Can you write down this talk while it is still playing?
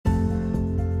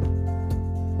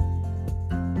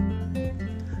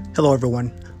Hello,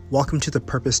 everyone. Welcome to the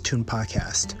Purpose Tune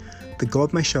podcast. The goal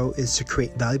of my show is to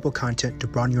create valuable content to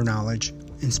broaden your knowledge,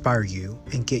 inspire you,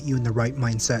 and get you in the right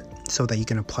mindset so that you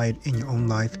can apply it in your own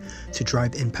life to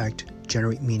drive impact,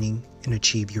 generate meaning, and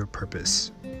achieve your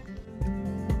purpose.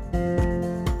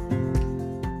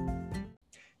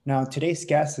 Now, today's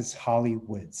guest is Holly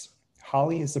Woods.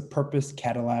 Holly is a purpose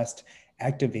catalyst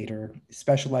activator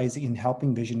specializing in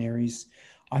helping visionaries,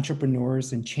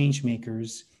 entrepreneurs, and change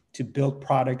makers to build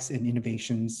products and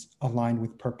innovations aligned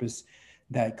with purpose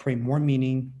that create more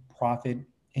meaning, profit,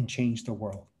 and change the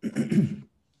world.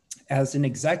 As an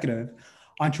executive,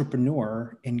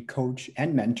 entrepreneur, and coach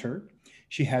and mentor,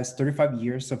 she has 35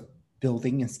 years of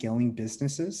building and scaling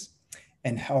businesses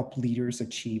and help leaders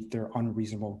achieve their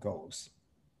unreasonable goals.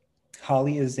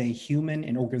 Holly is a human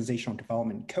and organizational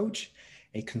development coach,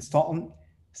 a consultant,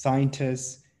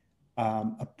 scientist,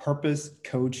 a purpose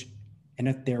coach, and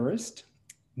a theorist,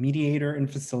 mediator and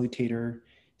facilitator,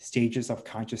 stages of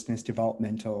consciousness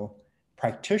developmental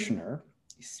practitioner,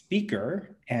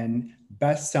 speaker, and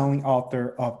best-selling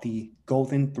author of The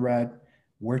Golden Thread,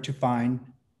 Where to Find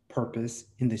Purpose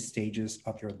in the Stages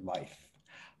of Your Life.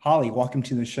 Holly, welcome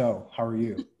to the show. How are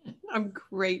you? I'm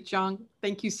great, John.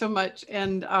 Thank you so much.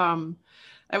 And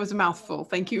that was a mouthful.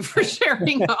 Thank you for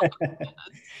sharing.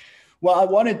 Well, I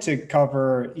wanted to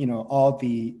cover, all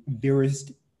the various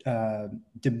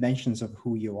dimensions of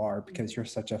who you are, because you're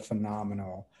such a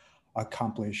phenomenal,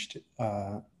 accomplished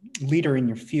leader in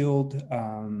your field.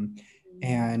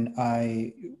 And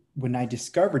when I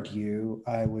discovered you,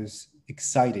 I was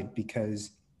excited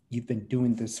because you've been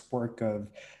doing this work of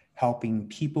helping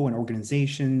people and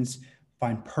organizations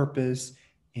find purpose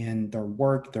in their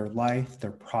work, their life,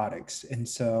 their products. And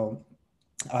so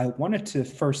I wanted to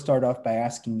first start off by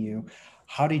asking you,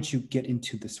 how did you get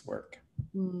into this work?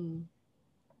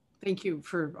 Thank you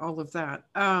for all of that.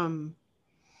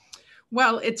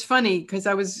 Well, it's funny because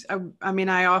I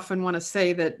often want to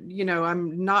say that,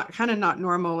 I'm not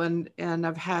normal and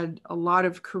I've had a lot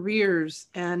of careers,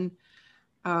 and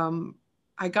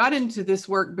I got into this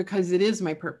work because it is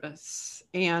my purpose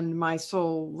and my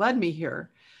soul led me here.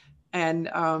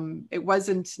 And it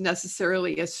wasn't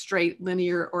necessarily a straight,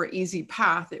 linear, or easy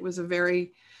path. It was a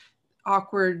very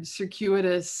awkward,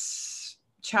 circuitous,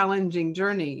 challenging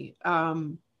journey.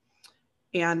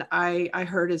 And I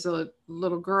heard as a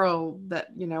little girl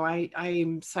that, I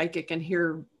am psychic and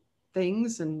hear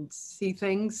things and see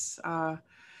things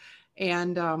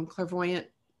and clairvoyant.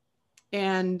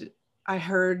 And I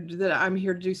heard that I'm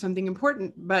here to do something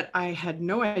important, but I had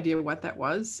no idea what that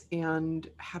was and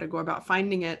how to go about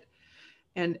finding it.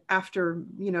 And after,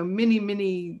 many,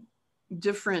 many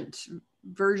different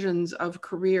versions of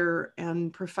career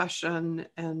and profession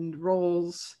and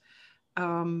roles,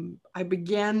 I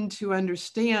began to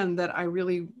understand that I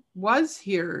really was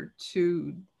here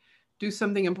to do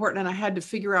something important. And I had to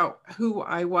figure out who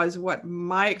I was, what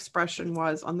my expression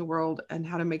was on the world, and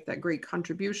how to make that great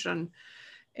contribution.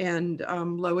 And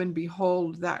lo and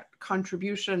behold, that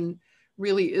contribution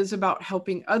really is about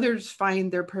helping others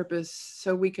find their purpose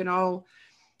so we can all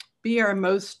be our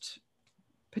most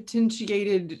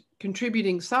potentiated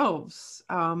contributing selves.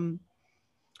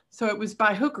 So it was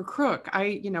by hook or crook.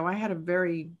 I had a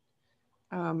very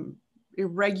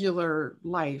irregular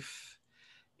life,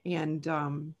 and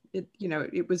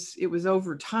it was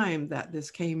over time that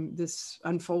this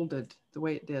unfolded the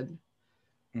way it did.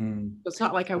 It's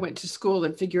not like I went to school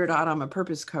and figured out I'm a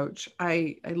purpose coach.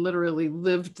 I literally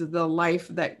lived the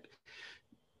life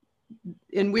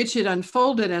in which it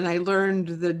unfolded, and I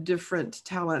learned the different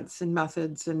talents and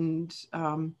methods, and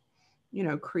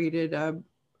created a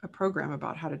program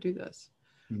about how to do this.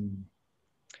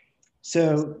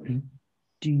 So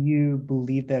do you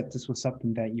believe that this was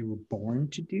something that you were born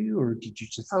to do, or did you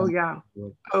just? Oh yeah.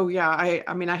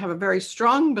 I have a very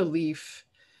strong belief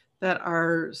that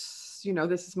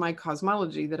this is my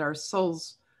cosmology, that our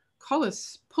souls pull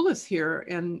us here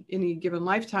in any given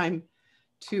lifetime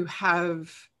to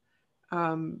have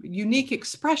unique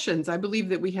expressions. I believe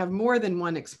that we have more than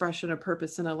one expression of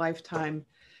purpose in a lifetime.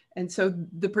 And so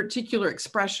the particular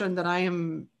expression that I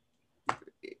am,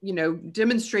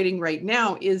 demonstrating right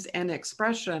now is an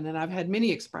expression, and I've had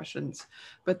many expressions,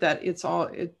 but that it's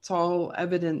all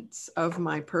evidence of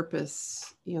my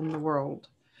purpose in the world.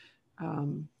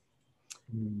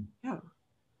 Yeah.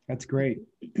 That's great.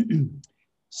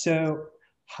 So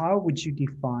how would you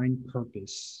define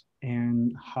purpose,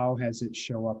 and how has it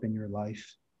show up in your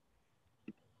life?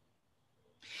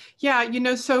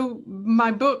 Yeah, so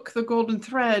my book, The Golden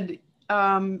Thread,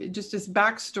 just as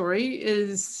backstory,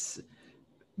 is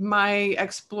my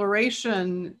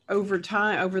exploration over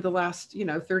time, over the last,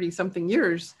 30 something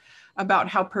years about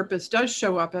how purpose does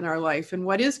show up in our life and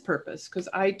what is purpose, because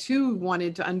I too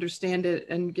wanted to understand it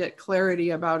and get clarity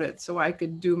about it so I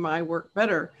could do my work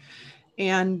better.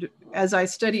 And as I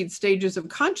studied stages of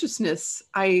consciousness,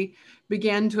 I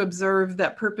began to observe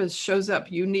that purpose shows up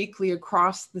uniquely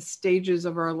across the stages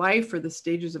of our life or the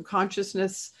stages of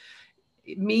consciousness,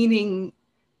 meaning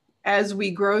as we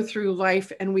grow through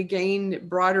life and we gain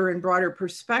broader and broader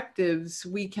perspectives,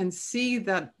 we can see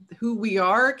that who we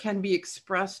are can be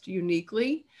expressed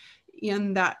uniquely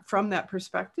in that, from that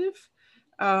perspective.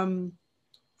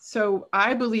 So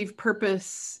I believe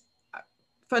purpose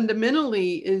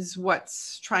fundamentally is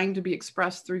what's trying to be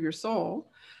expressed through your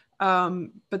soul,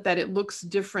 but that it looks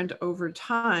different over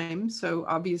time. So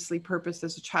obviously purpose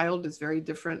as a child is very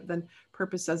different than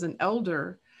purpose as an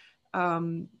elder.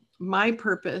 My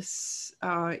purpose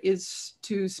is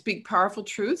to speak powerful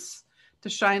truths, to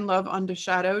shine love onto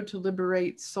shadow, to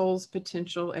liberate soul's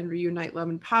potential and reunite love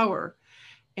and power.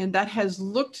 And that has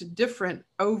looked different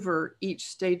over each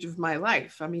stage of my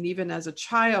life. I mean, even as a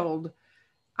child,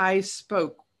 I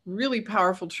spoke really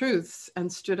powerful truths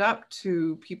and stood up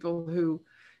to people who,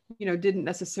 you know, didn't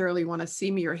necessarily want to see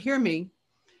me or hear me.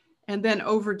 And then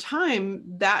over time,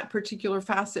 that particular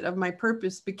facet of my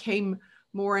purpose became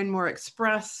more and more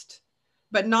expressed,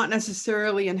 but not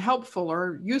necessarily in helpful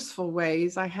or useful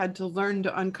ways. I had to learn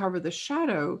to uncover the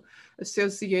shadow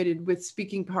associated with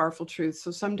speaking powerful truths.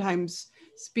 So sometimes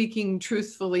speaking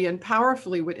truthfully and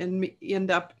powerfully would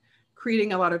end up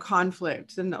creating a lot of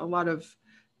conflict and a lot of,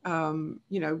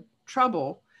 you know,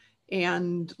 trouble,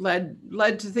 and led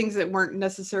to things that weren't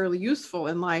necessarily useful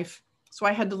in life. So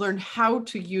I had to learn how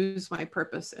to use my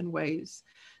purpose in ways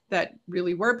that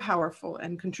really were powerful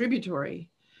and contributory.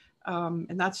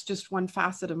 And that's just one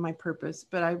facet of my purpose.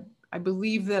 But I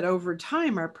believe that over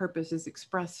time, our purpose is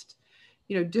expressed,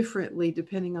 you know, differently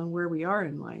depending on where we are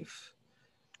in life.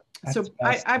 That's So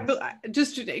I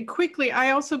just quickly,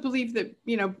 I also believe that,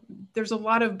 you know, there's a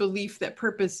lot of belief that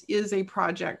purpose is a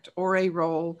project or a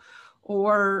role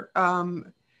or,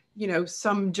 you know,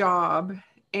 some job.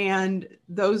 And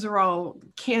those are all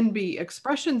can be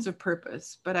expressions of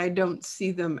purpose, but I don't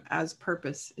see them as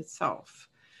purpose itself.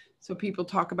 So people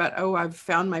talk about, oh, I've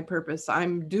found my purpose,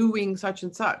 I'm doing such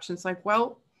and such. And it's like,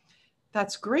 well,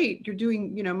 that's great. You're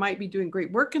doing, you know, might be doing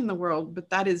great work in the world, but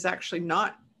that is actually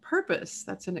not purpose.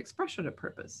 That's an expression of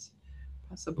purpose,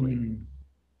 possibly.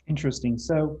 Interesting.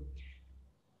 So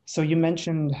you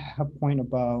mentioned a point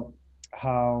about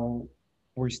how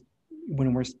we're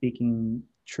when we're speaking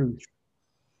truth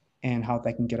and how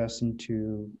that can get us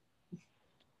into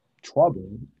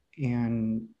trouble.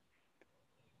 And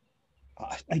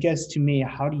I guess to me,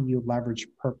 how do you leverage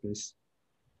purpose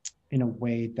in a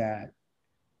way that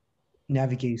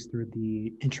navigates through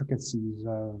the intricacies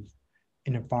of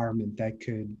an environment that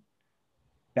could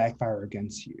backfire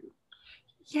against you?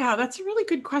 Yeah, that's a really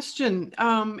good question.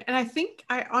 And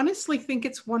I honestly think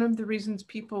it's one of the reasons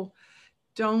people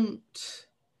don't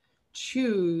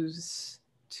choose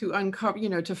to uncover, you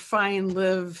know, to find,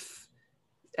 live,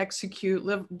 execute,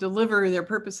 live, deliver their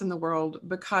purpose in the world,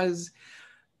 because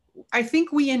I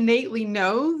think we innately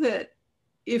know that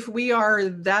if we are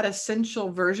that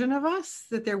essential version of us,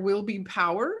 that there will be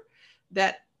power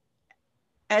that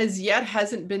as yet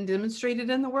hasn't been demonstrated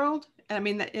in the world. I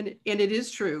mean, and it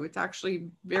is true. It's actually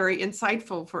very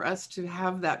insightful for us to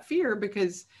have that fear,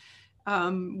 because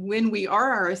when we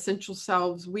are our essential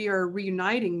selves, we are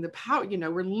reuniting the power, you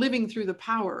know, we're living through the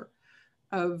power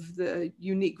of the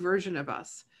unique version of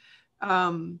us.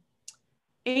 And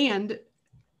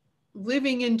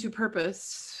living into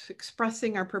purpose,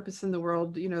 expressing our purpose in the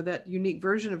world, you know, that unique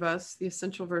version of us, the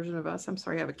essential version of us. I'm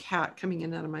sorry, I have a cat coming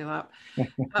in and out of my lap.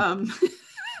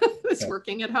 This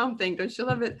working at home thing, don't you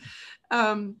love it?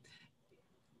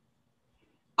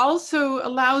 Also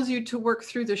allows you to work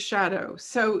through the shadow.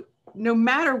 So no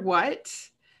matter what,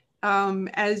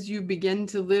 as you begin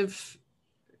to live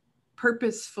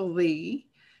purposefully,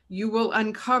 you will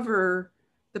uncover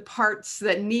the parts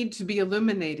that need to be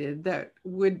illuminated that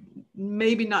would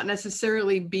maybe not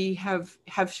necessarily have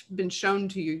been shown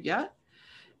to you yet.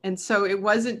 And so it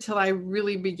wasn't till I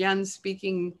really began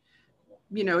speaking,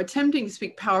 you know, attempting to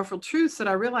speak powerful truths, that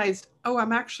I realized, oh,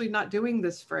 I'm actually not doing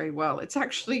this very well. It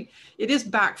is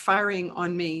backfiring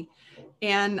on me.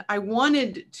 And I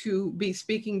wanted to be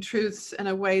speaking truths in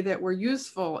a way that were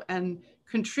useful and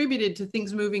contributed to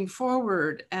things moving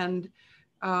forward, and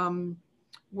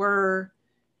were,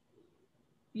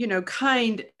 you know,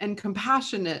 kind and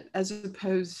compassionate, as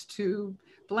opposed to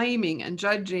blaming and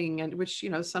judging, and which, you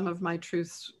know, some of my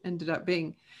truths ended up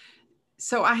being.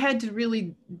 So I had to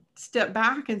really step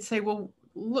back and say, well,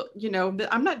 look, you know,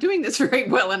 I'm not doing this very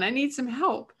well and I need some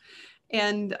help.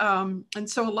 And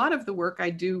so a lot of the work I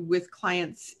do with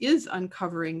clients is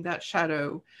uncovering that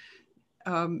shadow,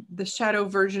 the shadow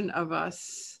version of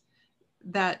us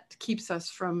that keeps us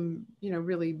from,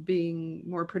 really being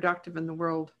more productive in the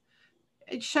world.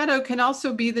 Shadow can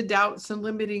also be the doubts and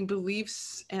limiting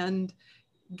beliefs and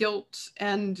guilt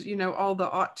and, all the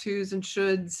ought tos and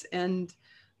shoulds and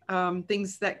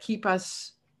things that keep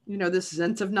us, this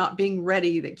sense of not being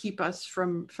ready, that keep us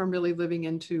from really living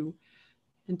into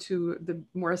the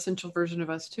more essential version of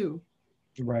us too.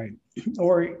 Right.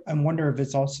 Or I wonder if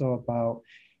it's also about,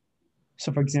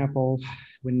 so for example,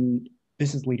 when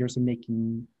business leaders are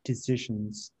making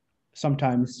decisions,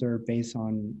 sometimes they're based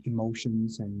on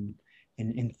emotions and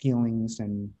feelings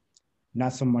and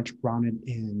not so much grounded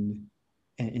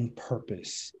in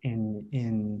purpose,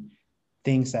 in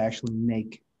things that actually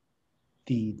make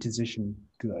the decision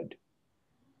good.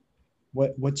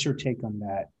 What's your take on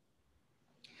that?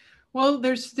 Well,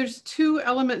 there's two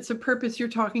elements of purpose you're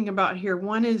talking about here.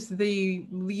 One is the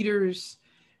leader's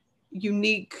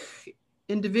unique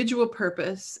individual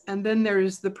purpose, and then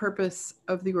there's the purpose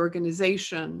of the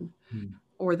organization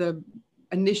or the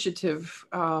initiative,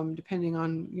 depending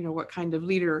on what kind of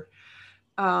leader.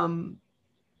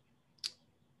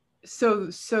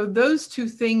 So those two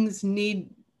things need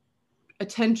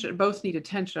attention. Both need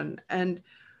attention, and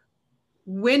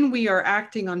when we are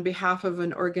acting on behalf of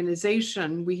an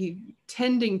organization, we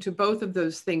tending to both of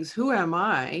those things. Who am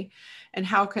I, and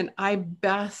how can I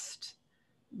best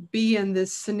be in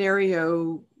this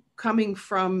scenario coming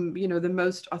from, the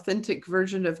most authentic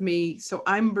version of me? So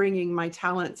I'm bringing my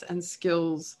talents and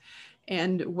skills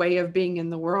and way of being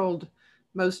in the world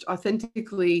most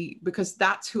authentically, because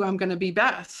that's who I'm going to be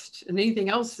best, and anything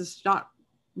else is not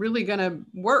really going to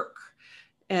work.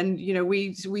 And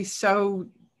we so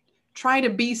try to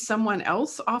be someone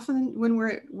else often when we're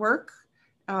at work,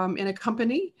 in a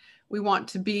company. We want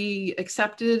to be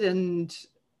accepted and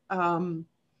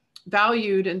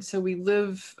valued, and so we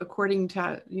live according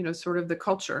to sort of the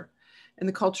culture, and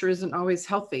the culture isn't always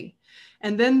healthy.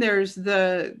 And then there's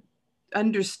the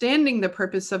understanding the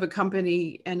purpose of a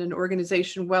company and an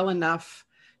organization well enough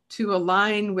to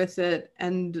align with it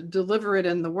and deliver it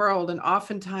in the world. And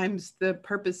oftentimes the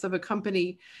purpose of a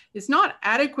company is not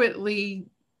adequately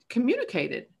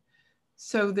communicated.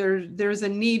 So there's a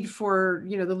need for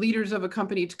the leaders of a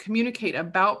company to communicate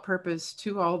about purpose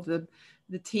to all the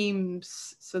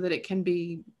teams so that it can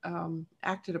be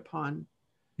acted upon.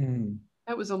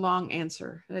 That was a long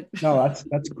answer. No,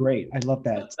 that's great. I love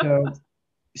that.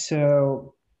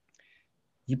 So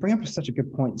you bring up such a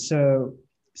good point. So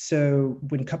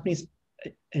when companies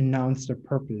announce their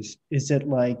purpose, is it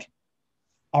like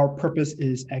our purpose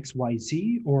is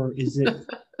XYZ, or is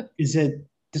it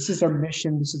this is our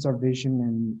mission, this is our vision,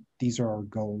 and these are our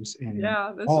goals, and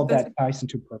all that ties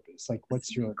into purpose? Like,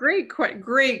 what's your great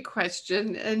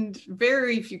question? And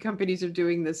very few companies are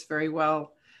doing this very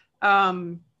well.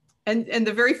 And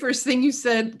the very first thing you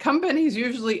said, companies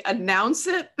usually announce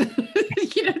it,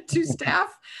 to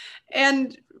staff,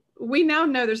 and we now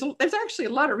know there's actually a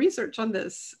lot of research on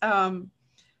this.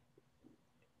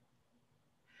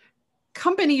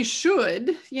 Companies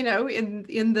should,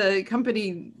 in the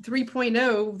company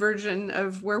 3.0 version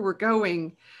of where we're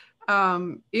going,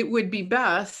 it would be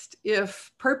best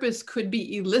if purpose could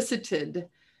be elicited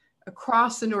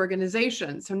across an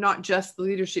organization. So not just the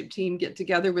leadership team get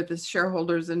together with the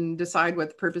shareholders and decide what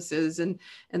the purpose is and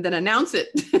then announce it,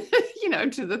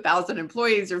 to the 1,000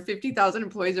 employees or 50,000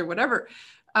 employees or whatever.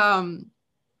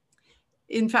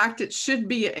 In fact, it should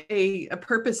be a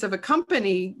purpose of a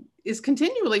company is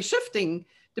continually shifting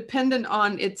dependent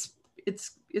on its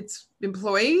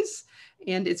employees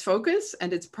and its focus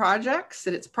and its projects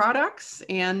and its products.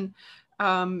 And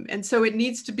so it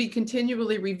needs to be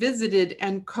continually revisited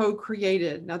and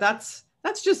co-created. Now that's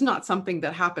just not something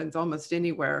that happens almost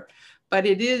anywhere, but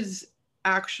it is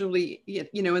actually,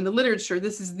 in the literature,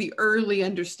 this is the early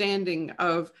understanding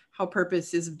of how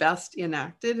purpose is best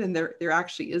enacted. And there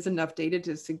actually is enough data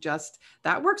to suggest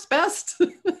that works best.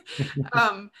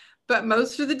 But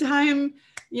most of the time,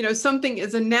 something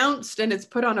is announced and it's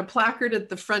put on a placard at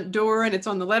the front door and it's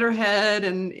on the letterhead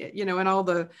and, and all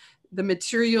the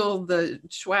material, the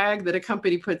swag that a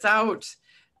company puts out.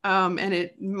 And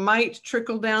it might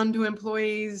trickle down to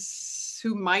employees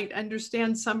who might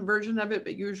understand some version of it,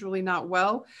 but usually not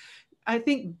well. I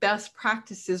think best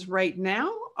practices right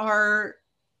now are,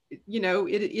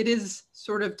 it is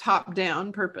sort of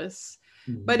top-down purpose,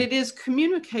 but it is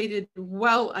communicated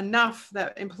well enough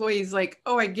that employees like,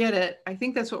 oh, I get it. I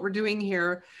think that's what we're doing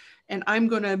here. And I'm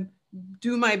going to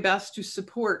do my best to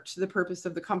support the purpose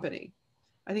of the company.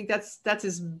 I think that's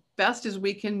as best as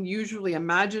we can usually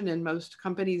imagine in most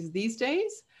companies these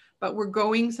days, but we're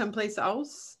going someplace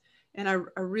else. And I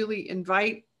really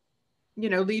invite,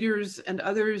 leaders and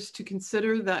others to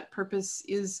consider that purpose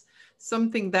is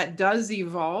something that does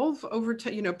evolve over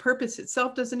time. Purpose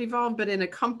itself doesn't evolve, but in a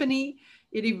company,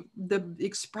 the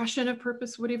expression of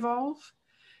purpose would evolve,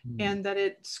 Mm. and that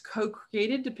it's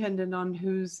co-created dependent on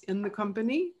who's in the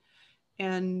company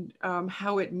and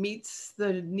how it meets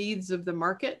the needs of the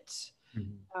market.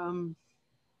 Mhm. Um,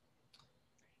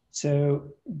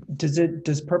 So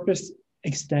does purpose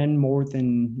extend more than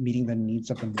meeting the needs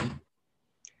of the market?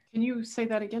 can you say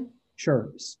that again?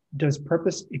 Sure. Does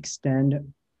purpose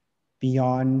extend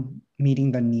beyond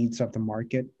meeting the needs of the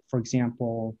market? For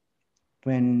example,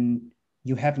 when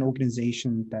you have an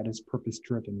organization that is purpose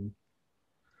driven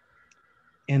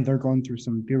and they're going through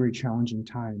some very challenging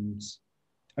times,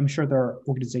 I'm sure there are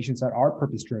organizations that are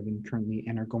purpose driven currently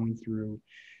and are going through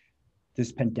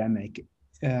this pandemic,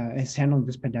 is handling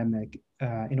this pandemic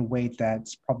in a way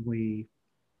that's probably,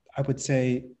 I would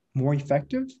say, more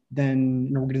effective than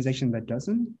an organization that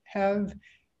doesn't have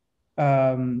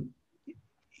um,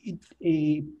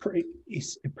 a,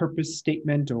 a purpose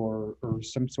statement or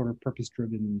some sort of purpose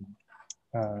driven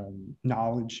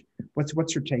knowledge.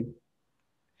 What's your take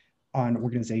on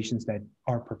organizations that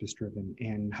are purpose driven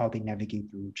and how they navigate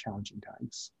through challenging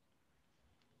times?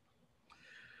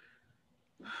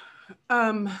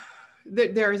 Um,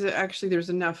 there's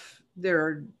enough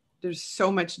there's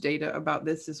so much data about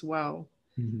this as well.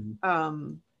 Mm-hmm.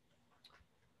 Um,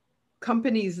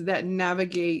 Companies that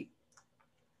navigate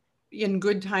in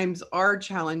good times or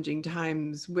challenging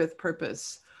times with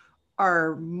purpose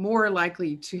are more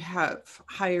likely to have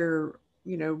higher,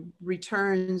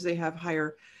 returns. They have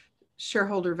higher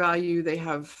shareholder value. They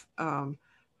have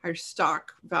higher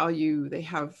stock value. They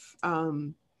have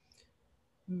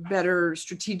better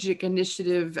strategic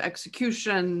initiative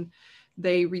execution.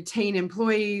 They retain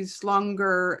employees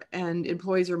longer, and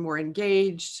employees are more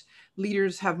engaged.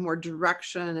 Leaders have more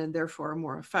direction and therefore are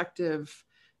more effective.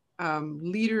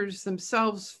 Leaders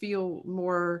themselves feel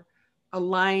more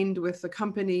aligned with the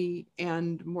company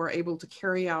and more able to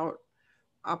carry out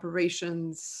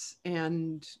operations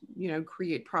and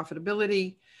create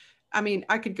profitability. I mean,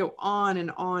 I could go on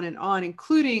and on and on,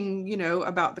 including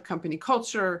about the company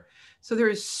culture. So there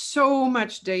is so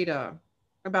much data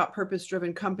about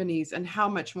purpose-driven companies and how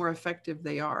much more effective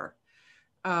they are.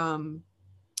 um,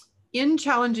 in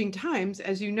challenging times,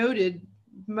 as you noted,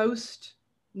 most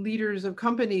leaders of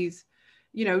companies,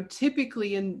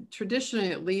 typically and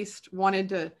traditionally at least, wanted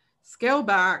to scale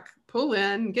back, pull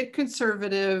in, get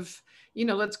conservative,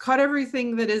 let's cut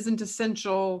everything that isn't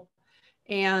essential,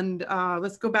 and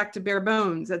let's go back to bare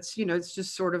bones. That's, it's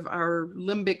just sort of our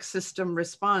limbic system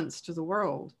response to the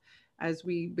world as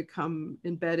we become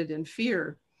embedded in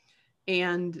fear.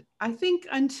 And I think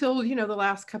until, the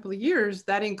last couple of years,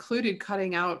 that included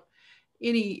cutting out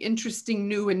any interesting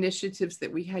new initiatives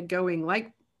that we had going,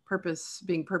 like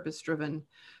being purpose driven.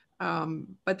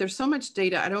 But there's so much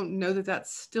data. I don't know that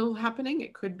that's still happening.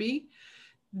 It could be.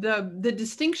 The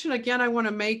distinction again I want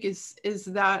to make is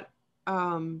that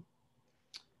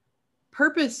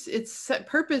purpose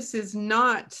is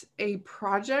not a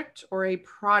project or a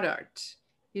product.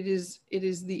 It is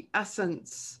the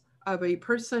essence of a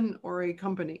person or a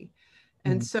company.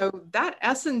 And Mm-hmm. so that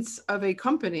essence of a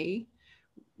company,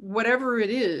 whatever it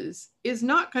is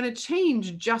not going to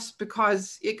change just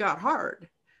because it got hard,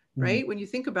 Mm-hmm. right? When you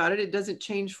think about it, it doesn't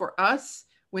change for us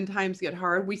when times get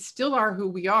hard. We still are who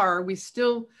we are. We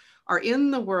still are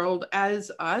in the world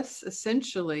as us,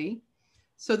 essentially.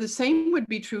 So the same would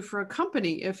be true for a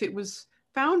company. If it was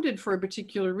founded for a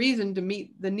particular reason to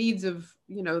meet the needs of,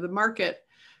 the market,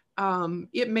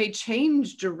 it may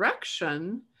change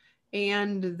direction,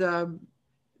 and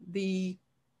the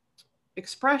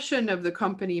expression of the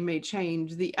company may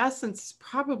change. The essence is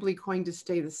probably going to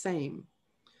stay the same.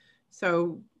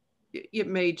 So it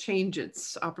may change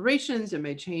its operations, it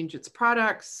may change its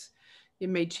products, it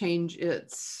may change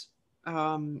its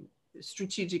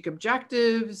strategic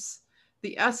objectives.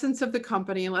 The essence of the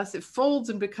company, unless it folds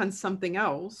and becomes something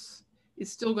else,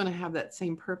 is still going to have that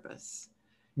same purpose.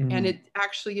 And Mm-hmm. it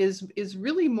actually is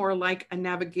really more like a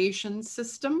navigation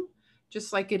system,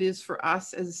 just like it is for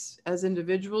us as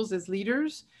individuals, as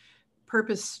leaders.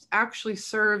 Purpose actually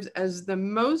serves as the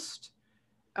most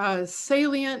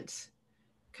salient,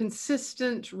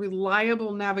 consistent,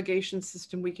 reliable navigation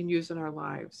system we can use in our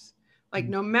lives. Like,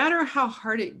 no matter how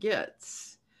hard it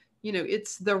gets,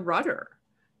 it's the rudder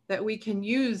that we can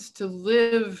use to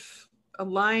live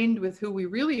aligned with who we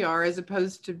really are, as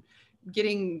opposed to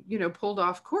getting, pulled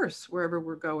off course wherever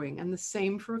we're going. And the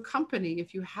same for a company.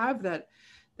 If you have that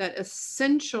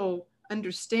essential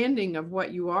understanding of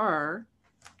what you are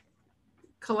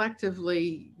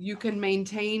collectively, you can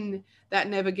maintain that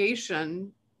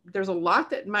navigation. There's a lot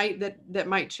that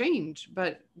might change,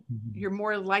 but Mhm. you're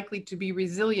more likely to be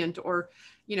resilient, or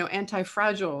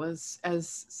anti-fragile,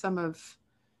 as some of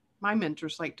my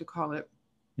mentors like to call it.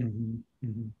 Mhm.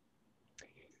 Mhm.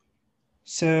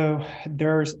 So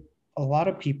there's a lot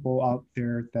of people out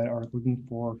there that are looking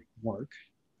for work,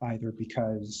 either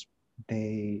because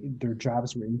their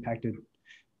jobs were impacted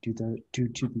due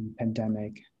to the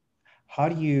pandemic.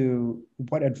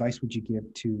 What advice would you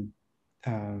give to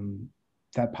um,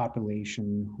 that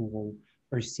population who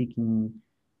are seeking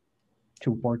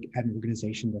to work at an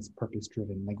organization that's purpose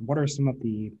driven? Like, what are some of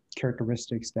the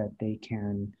characteristics that they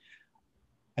can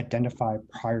identify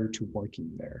prior to working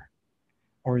there?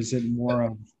 Or is it more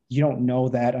of you don't know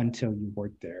that until you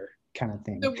work there kind of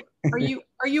thing? So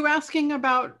are you asking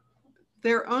about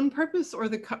their own purpose, or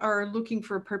are looking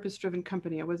for a purpose-driven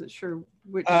company? I wasn't sure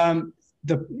which. um,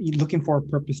 the looking for a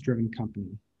purpose driven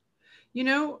company. You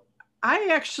know, I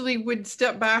actually would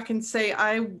step back and say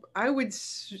I would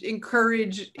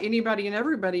encourage anybody and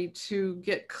everybody to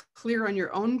get clear on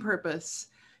your own purpose,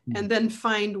 Mm, and then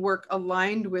find work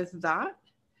aligned with that.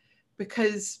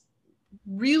 Because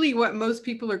really, what most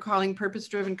people are calling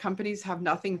purpose-driven companies have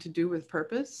nothing to do with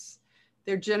purpose.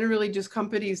 They're generally just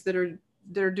companies that are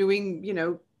doing,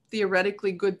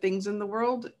 theoretically good things in the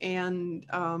world, and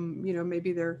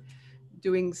maybe they're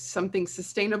doing something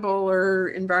sustainable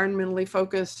or environmentally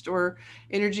focused or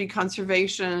energy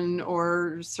conservation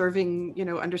or serving,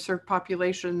 underserved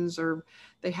populations, or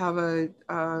they have a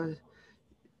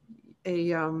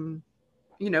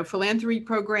philanthropy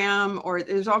program, or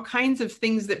there's all kinds of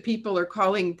things that people are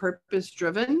calling purpose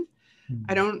driven.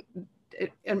 I mm, don't,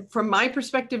 and from my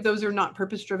perspective, those are not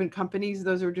purpose driven companies.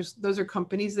 Those are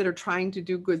companies that are trying to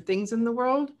do good things in the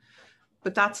world,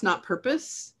 but that's not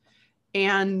purpose.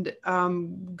 And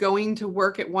going to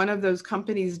work at one of those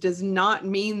companies does not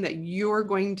mean that you're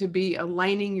going to be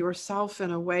aligning yourself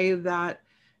in a way that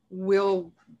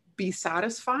will be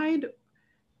satisfied.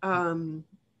 Um,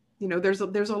 there's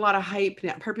a lot of hype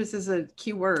now. Purpose is a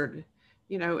key word,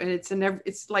 and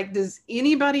it's like, does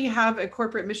anybody have a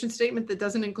corporate mission statement that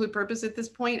doesn't include purpose at this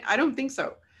point? I don't think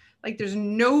so. Like, there's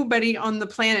nobody on the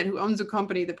planet who owns a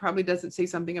company that probably doesn't say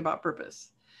something about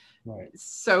purpose. right.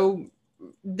 So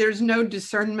there's no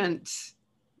discernment.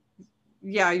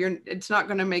 Yeah, it's not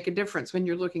going to make a difference when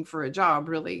you're looking for a job,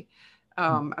 really.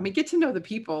 Mm, I mean, get to know the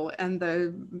people and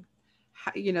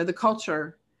the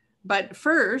culture, but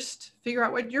first figure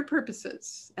out what your purpose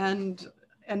is, and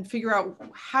figure out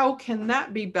how can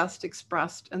that be best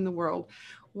expressed in the world.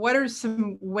 What are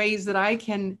some ways that I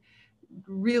can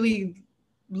really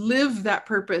live that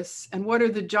purpose, and what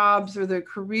are the jobs or the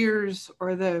careers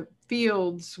or the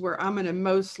fields where I'm going to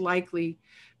most likely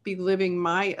be living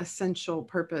my essential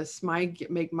purpose,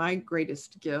 make my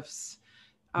greatest gifts.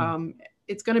 mm, um,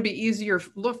 it's going to be easier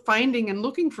finding and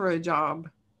looking for a job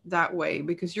that way,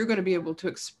 because you're going to be able to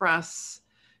express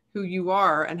who you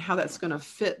are and how that's going to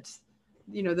fit,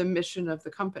 the mission of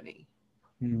the company.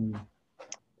 mm.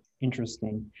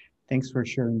 Interesting. Thanks for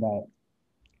sharing that.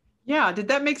 Yeah, did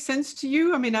that make sense to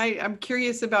you? I mean, I'm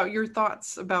curious about your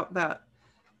thoughts about that.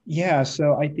 Yeah,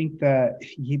 so I think that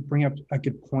you bring up a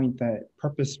good point that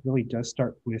purpose really does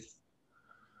start with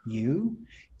you.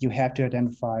 You have to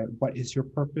identify what is your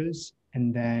purpose,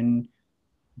 and then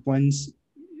once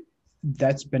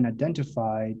that's been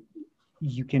identified,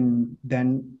 you can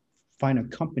then find a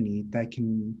company that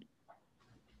can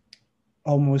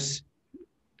almost,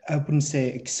 I wouldn't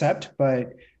say accept,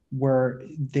 but where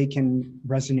they can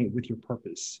resonate with your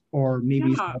purpose. Or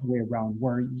maybe it's the Yeah. other way around,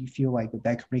 where you feel like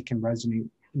that company can resonate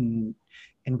and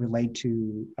relate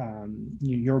to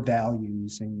your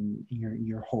values and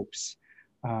your hopes.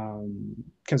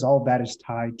 Because all of that is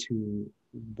tied to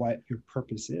what your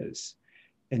purpose is.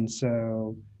 And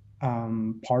so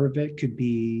part of it could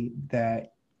be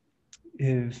that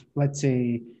if, let's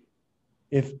say,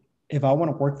 if if I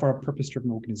want to work for a purpose-driven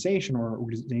organization, or an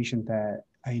organization that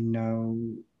I know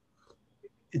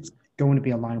it's going to be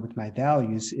aligned with my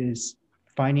values, is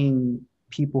finding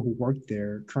people who work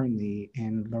there currently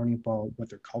and learning about what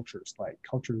their culture is like.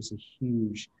 Culture is a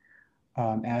huge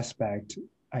aspect,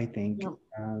 I think, Yeah.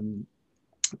 um,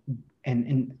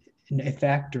 and a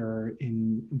factor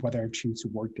in whether I choose to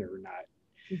work there or not.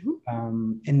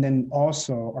 Mhm. And then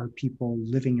also, are people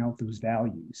living out those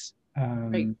values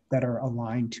Right. that are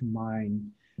aligned to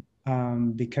mine?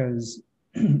 Because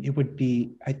it would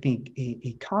be, I think,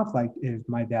 a conflict if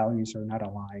my values are not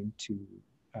aligned to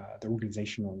the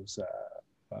organizational's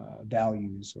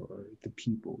values or the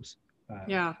people's.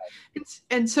 Yeah.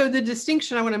 And so the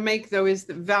distinction I want to make, though, is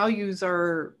that values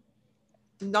are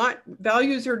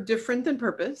different than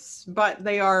purpose, but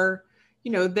they are,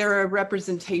 they're a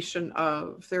representation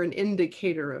of, they're an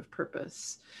indicator of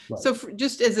purpose. Right. So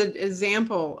just as an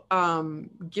example,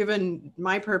 given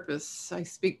my purpose, I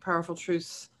speak powerful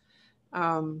truths,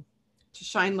 to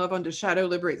shine love onto shadow,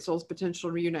 liberate soul's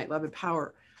potential, reunite love and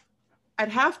power. I'd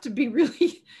have to be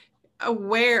really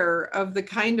aware of the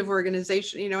kind of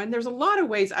organization, and there's a lot of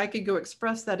ways I could go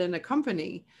express that in a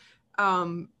company.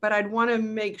 But I'd want to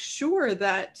make sure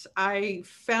that I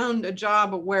found a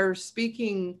job where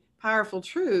speaking powerful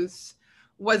truths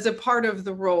was a part of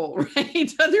the role,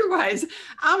 right? Otherwise,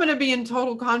 I'm going to be in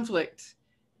total conflict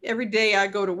every day I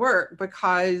go to work,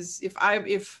 because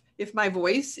if my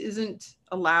voice isn't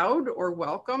allowed or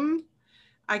welcome,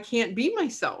 I can't be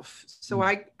myself. So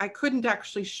I couldn't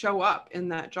actually show up in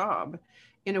that job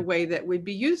in a way that would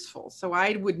be useful. So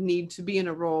I would need to be in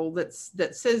a role that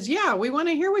says, yeah, we want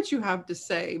to hear what you have to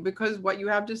say, because what you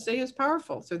have to say is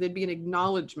powerful. So there'd be an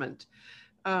acknowledgement.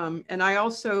 And I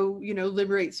also,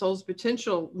 liberate soul's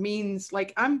potential means,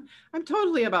 like, I'm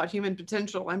totally about human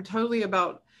potential. I'm totally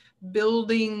about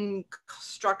building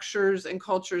structures and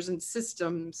cultures and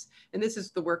systems. And this is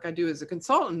the work I do as a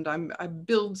consultant. I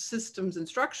build systems and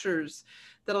structures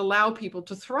that allow people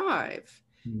to thrive.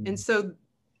 And so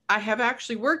I have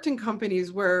actually worked in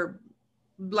companies where,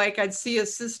 like, I'd see a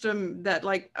system that,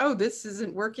 like, oh, this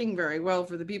isn't working very well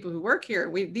for the people who work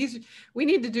here. We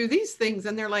need to do these things.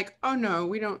 And they're like, oh no,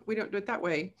 we don't do it that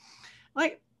way.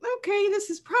 Like, okay,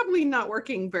 this is probably not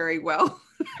working very well.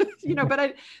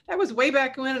 But that was way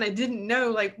back when, and I didn't know,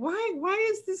 like, why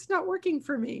is this not working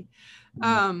for me?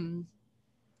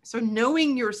 So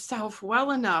knowing yourself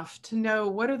well enough to know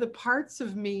what are the parts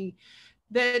of me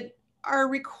that are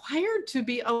required to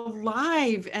be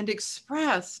alive and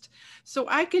expressed, so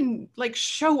I can, like,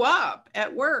 show up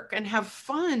at work and have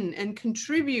fun and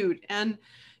contribute. And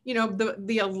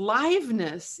the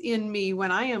aliveness in me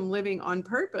when I am living on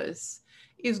purpose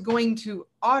is going to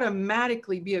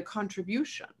automatically be a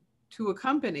contribution to a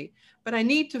company. But I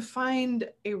need to find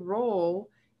a role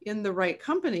in the right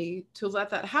company to let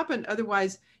that happen.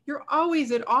 Otherwise, you're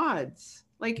always at odds,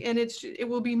 and it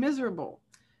will be miserable.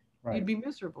 Right. You'd be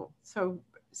miserable. So,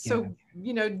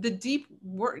 the deep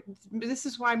work, this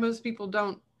is why most people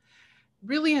don't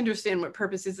really understand what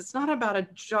purpose is. It's not about a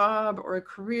job or a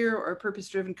career or a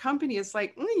purpose-driven company. It's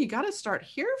like, you got to start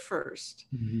here first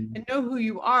and know who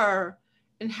you are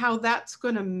and how that's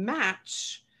going to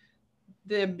match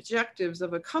the objectives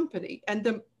of a company.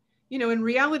 And in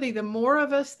reality, the more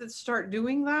of us that start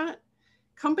doing that,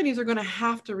 companies are going to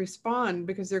have to respond,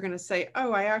 because they're going to say,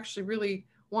 oh, I actually really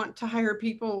want to hire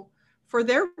people for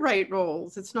their right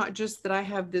roles. It's not just that I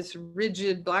have this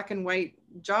rigid black and white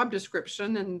job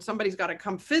description and somebody's got to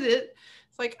come fit it.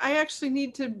 It's like, I actually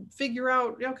need to figure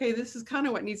out, okay, this is kind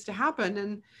of what needs to happen.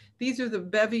 And these are the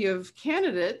bevy of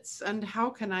candidates, and how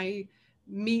can I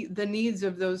meet the needs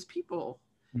of those people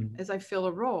as I fill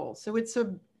a role? So it's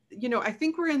I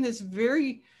think we're in this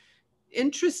very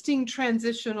interesting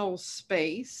transitional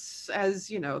space,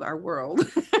 as our world.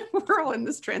 We're all in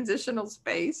this transitional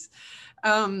space.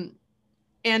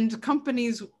 And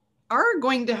companies are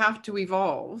going to have to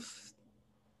evolve,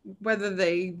 whether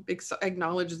they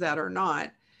acknowledge that or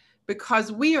not,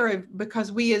 because we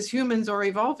as humans are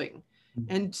evolving.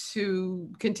 And to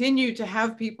continue to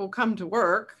have people come to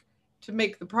work to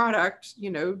make the product,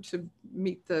 to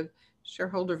meet the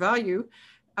shareholder value,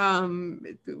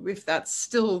 if that's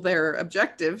still their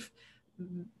objective,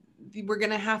 we're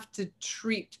going to have to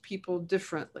treat people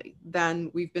differently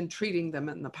than we've been treating them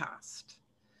in the past.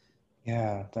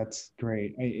 Yeah, that's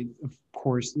great. Of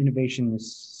course, innovation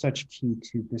is such key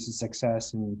to business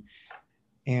success,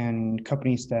 and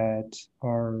companies that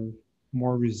are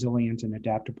more resilient and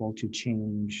adaptable to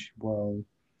change will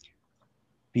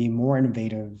be more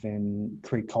innovative and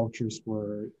create cultures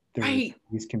where their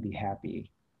employees can be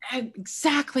happy.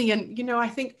 Exactly. And, I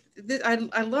think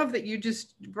I love that you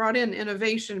just brought in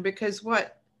innovation, because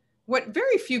what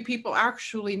very few people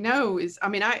actually know is,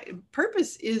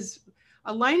 purpose is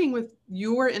aligning with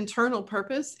your internal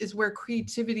purpose is where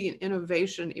creativity and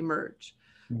innovation emerge.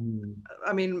 Kind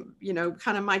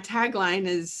of my tagline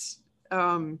is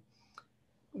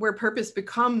where purpose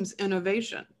becomes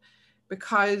innovation,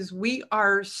 because we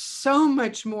are so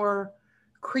much more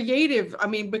creative.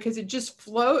 Because it just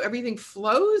everything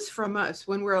flows from us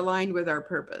when we're aligned with our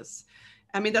purpose.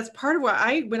 That's part of what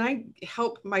when I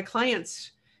help my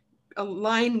clients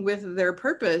align with their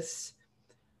purpose,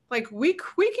 like we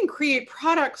can create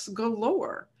products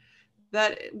galore,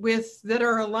 that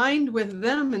are aligned with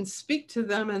them and speak to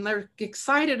them and they're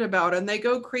excited about it, and they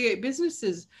go create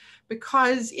businesses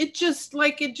because it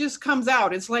just comes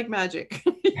out. It's like magic.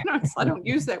 I don't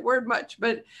use that word much,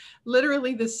 but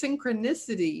literally the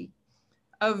synchronicity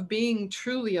of being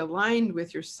truly aligned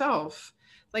with yourself,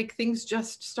 like things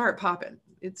just start popping.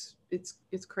 It's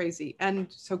crazy. And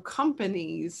so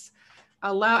companies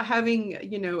allow having,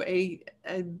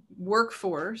 a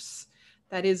workforce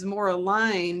that is more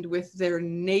aligned with their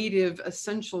native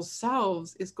essential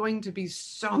selves is going to be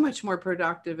so much more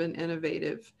productive and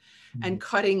innovative and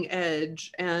cutting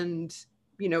edge and,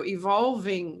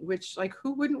 evolving, which, like,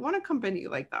 who wouldn't want a company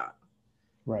like that?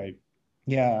 Right.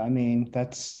 Yeah, I mean,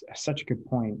 that's such a good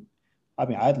point. I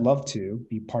mean, I'd love to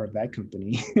be part of that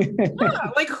company. Yeah,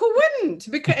 like who wouldn't?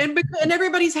 And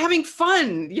everybody's having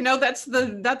fun. That's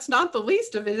not the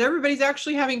least of it. Everybody's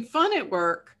actually having fun at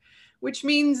work, which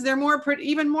means they're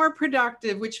even more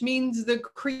productive, which means the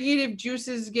creative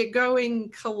juices get going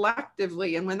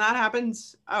collectively. And when that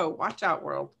happens, oh, watch out,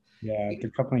 world. Yeah, the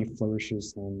company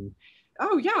flourishes, and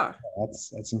Oh yeah.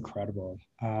 that's incredible.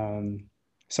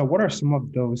 So what are some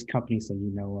of those companies that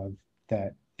you know of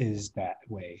that is that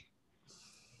way?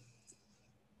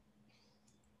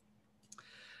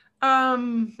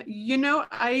 I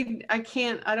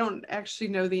don't actually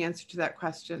know the answer to that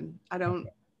question. I don't.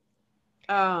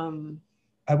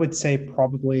 I would say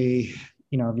probably, if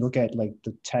you look at like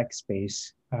the tech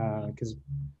space, because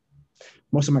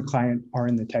most of my clients are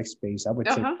in the tech space, I would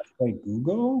say Uh-huh. like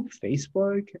Google,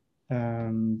 Facebook.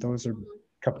 Those are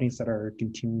companies that are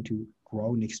continuing to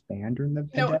grow and expand during the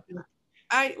No, pandemic.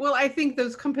 I think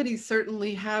those companies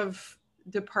certainly have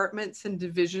departments and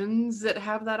divisions that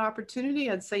have that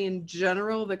opportunity. I'd say in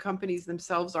general, the companies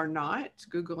themselves are not.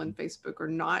 Google and Facebook are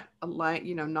not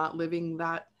not living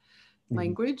that Mhm.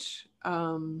 language.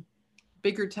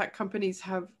 Bigger tech companies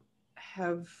have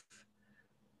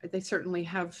they certainly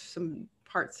have some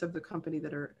parts of the company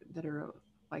that are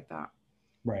like that.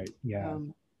 Right. Yeah.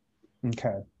 Um,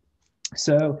 Okay.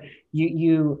 So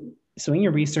so in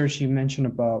your research, you mentioned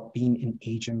about being an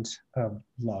agent of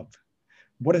love.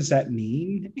 What does that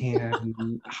mean,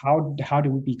 and how do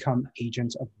we become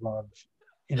agents of love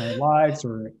in our lives,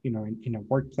 or in our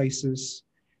workplaces?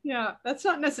 Yeah, that's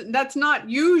not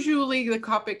usually the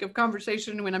topic of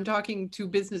conversation when I'm talking to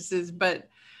businesses, but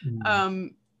Mm,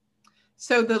 um,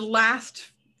 so the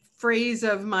last phrase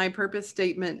of my purpose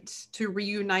statement, to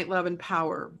reunite love and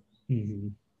power,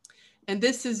 mhm, and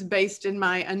this is based in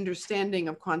my understanding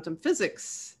of quantum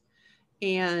physics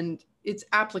and its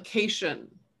application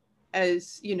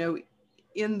as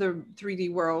in the 3D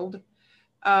world,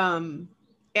 um,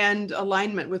 and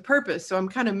alignment with purpose. So I'm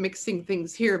kind of mixing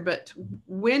things here, but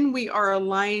when we are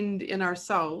aligned in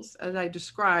ourselves, as I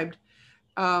described,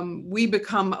 we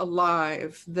become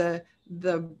alive. The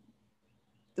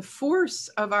force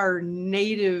of our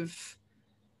native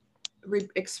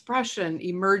expression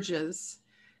emerges,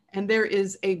 and there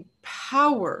is a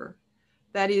power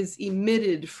that is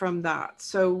emitted from that.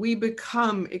 So we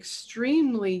become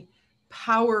extremely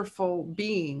powerful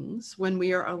beings when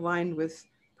we are aligned with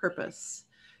purpose.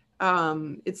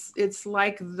 It's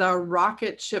like the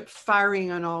rocket ship firing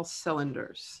on all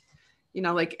cylinders.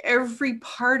 Like every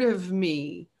part of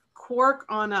me, quark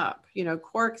on up,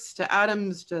 quarks to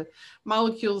atoms to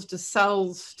molecules to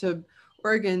cells to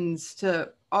organs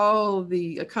to all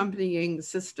the accompanying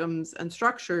systems and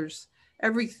structures,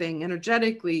 everything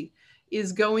energetically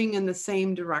is going in the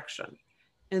same direction.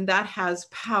 And that has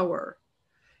power.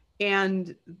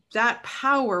 And that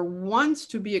power wants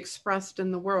to be expressed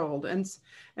in the world. And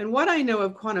what I know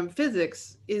of quantum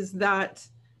physics is that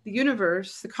the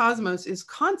universe, the cosmos, is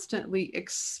constantly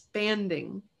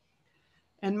expanding.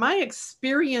 And my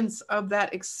experience of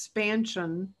that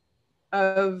expansion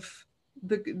of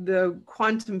the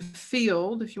quantum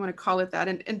field, if you want to call it that,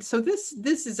 and so this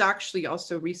is actually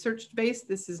also research based.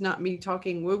 This is not me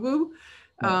talking woo woo.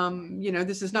 right.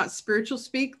 This is not spiritual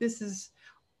speak.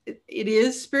 It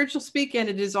is spiritual speak, and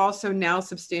it is also now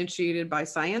substantiated by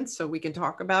science, so we can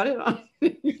talk about it.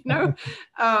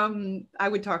 I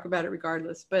would talk about it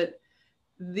regardless, but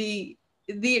the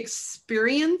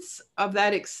experience of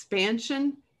that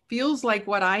expansion feels like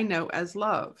what I know as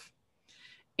love.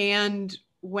 And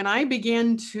when I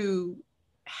began to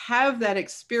have that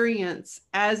experience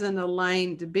as an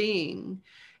aligned being,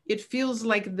 it feels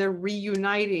like the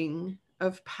reuniting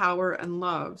of power and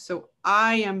love. So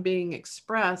I am being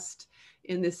expressed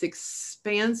in this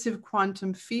expansive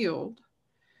quantum field,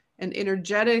 and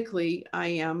energetically, I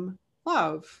am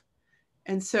love.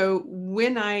 And so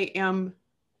when I am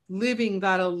living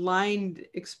that aligned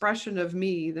expression of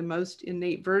me, the most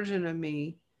innate version of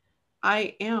me,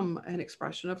 I am an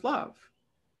expression of love.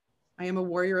 I am a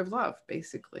warrior of love,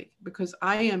 basically, because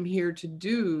I am here to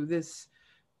do this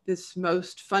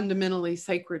most fundamentally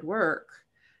sacred work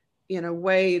in a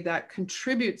way that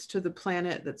contributes to the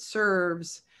planet, that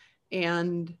serves,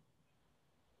 and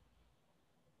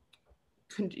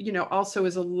also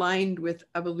is aligned with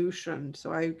evolution.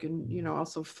 So I can,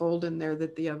 also fold in there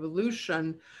that the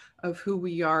evolution of who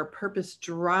we are, purpose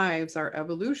drives our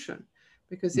evolution,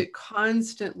 because it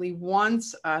constantly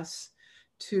wants us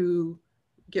to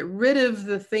get rid of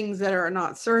the things that are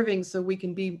not serving so we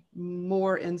can be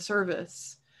more in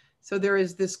service. So there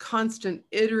is this constant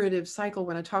iterative cycle.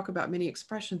 When I talk about many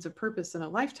expressions of purpose in a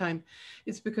lifetime,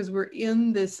 it's because we're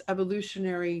in this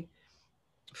evolutionary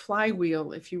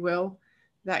flywheel, if you will,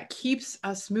 that keeps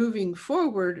us moving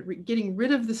forward, getting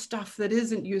rid of the stuff that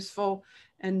isn't useful,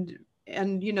 and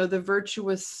the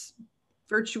virtuous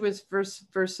versus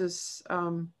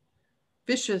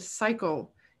vicious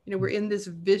cycle. We're in this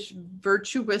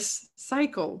virtuous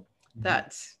cycle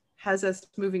that has us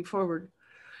moving forward.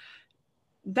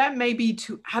 That may be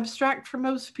too abstract for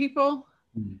most people.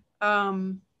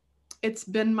 It's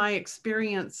been my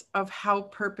experience of how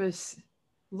purpose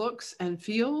looks and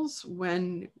feels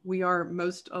when we are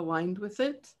most aligned with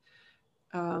it.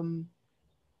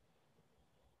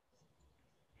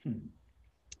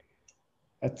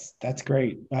 That's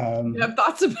great. You have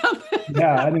thoughts about that?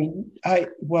 Yeah, I mean,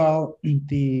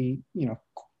 the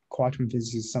quantum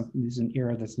physics is an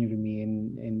era that's new to me,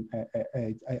 and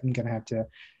I'm gonna have to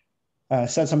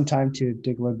set some time to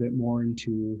dig a little bit more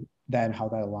into that and how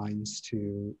that aligns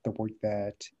to the work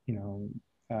that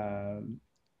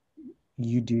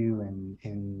you do,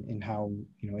 and how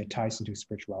it ties into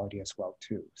spirituality as well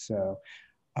too. So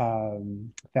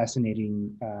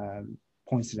fascinating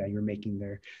points that you're making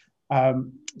there.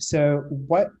 So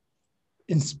what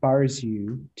inspires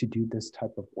you to do this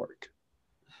type of work?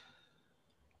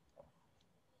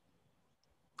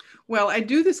 Well, I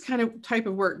do this kind of type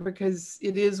of work because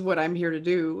it is what I'm here to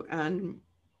do. And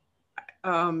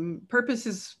purpose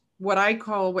is what I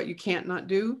call what you can't not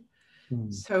do.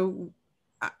 So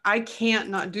I can't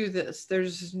not do this.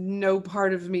 There's no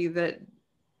part of me that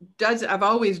does. I've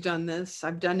always done this.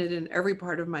 I've done it in every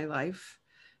part of my life.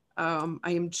 I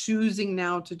am choosing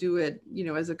now to do it,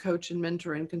 as a coach and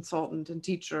mentor and consultant and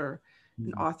teacher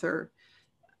and author.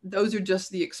 Those are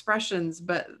just the expressions,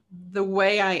 but the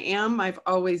way I am, I've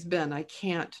always been. I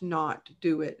can't not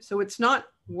do it. So it's not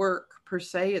work per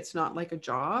se. It's not like a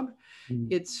job.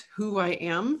 It's who I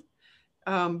am.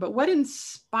 But what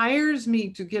inspires me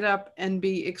to get up and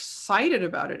be excited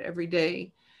about it every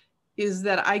day is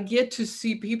that I get to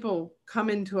see people come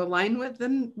into alignment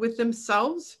with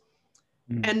themselves,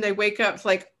 and they wake up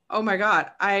like, oh my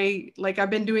God, I've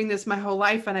been doing this my whole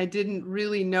life and I didn't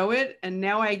really know it. And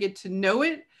now I get to know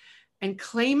it and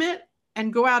claim it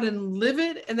and go out and live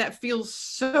it. And that feels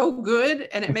so good.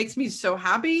 And it makes me so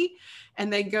happy.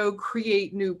 And they go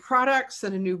create new products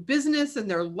and a new business, and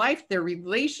their life, their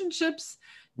relationships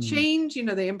change,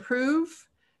 they improve.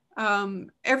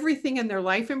 Everything in their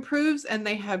life improves, and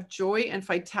they have joy and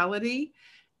vitality,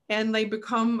 and they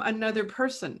become another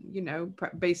person.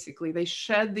 Basically they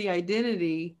shed the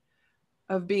identity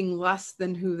of being less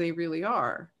than who they really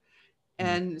are.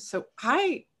 And so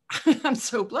I'm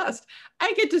so blessed.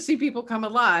 I get to see people come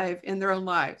alive in their own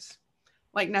lives.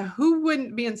 Like, now who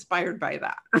wouldn't be inspired by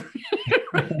that?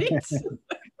 Right?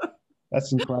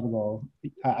 That's incredible.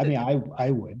 I mean,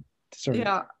 I would. Certainly.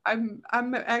 Yeah,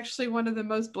 I'm actually one of the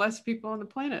most blessed people on the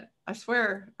planet. I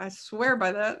swear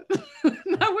by that.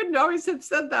 I wouldn't always have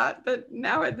said that, but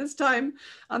now at this time,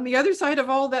 on the other side of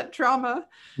all that trauma,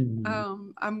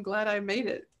 I'm glad I made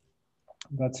it.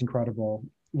 That's incredible.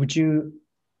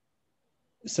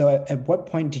 So at what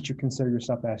point did you consider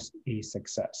yourself as a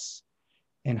success?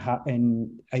 And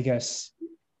I guess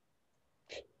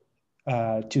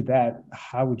to that,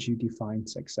 how would you define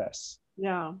success?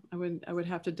 Yeah, I would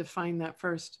have to define that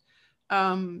first.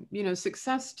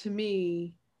 Success to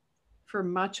me for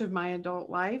much of my adult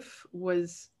life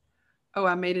was, oh,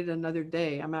 I made it another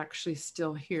day. I'm actually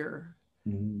still here.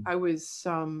 I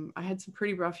had some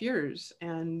pretty rough years,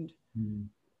 and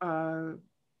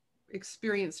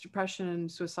experienced depression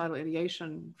and suicidal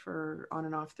ideation for on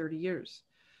and off 30 years.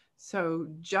 So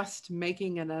just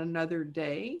making it another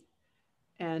day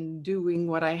and doing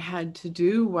what I had to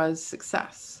do was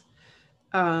success.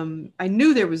 I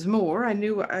knew there was more. I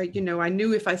knew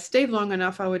if I stayed long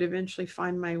enough, I would eventually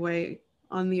find my way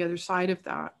on the other side of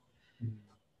that.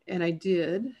 And I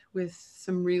did, with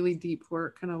some really deep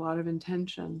work and a lot of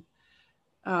intention.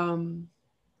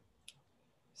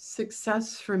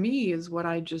 Success for me is what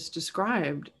I just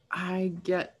described. I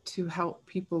get to help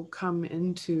people come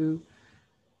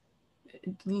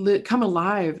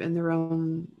alive in their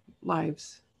own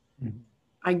lives. Mhm.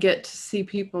 I get to see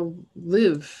people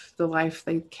live the life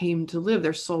they came to live.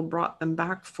 Their soul brought them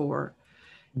back for.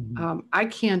 Mhm. I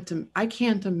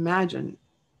can't imagine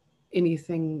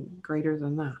anything greater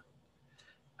than that.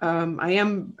 I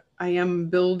am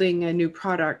building a new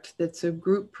product that's a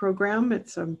group program.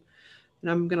 And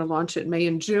I'm going to launch it May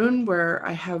and June, where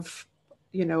I have,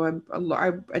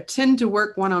 I tend to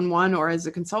work one-on-one or as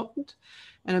a consultant,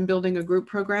 and I'm building a group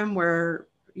program where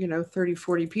 30,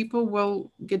 40 people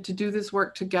will get to do this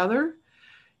work together.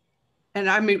 And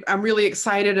I'm really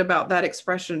excited about that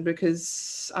expression,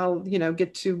 because I'll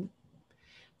get to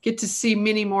see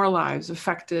many more lives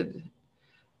affected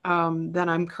than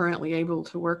I'm currently able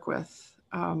to work with.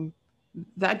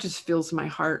 That just fills my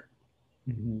heart.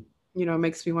 Mhm. It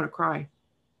makes me want to cry.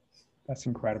 That's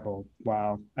incredible.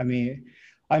 Wow. I mean,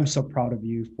 I'm so proud of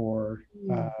you for,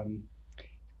 Mm.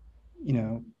 you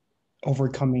know,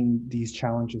 overcoming these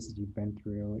challenges that you've been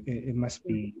through. It must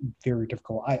Yeah. be very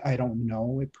difficult. I don't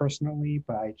know it personally,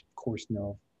 but I, of course,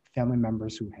 know family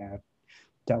members who have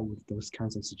dealt with those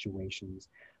kinds of situations.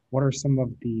 What are some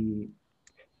of the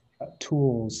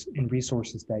tools and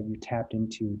resources that you tapped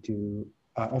into to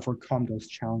overcome those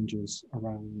challenges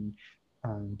around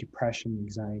depression,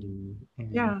 anxiety,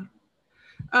 and Yeah.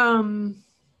 Um,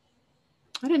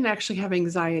 I didn't actually have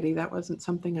anxiety. That wasn't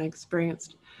something I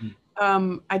experienced.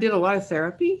 I did a lot of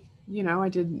therapy. I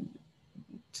did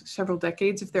several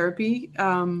decades of therapy.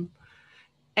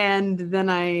 And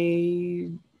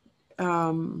then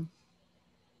um,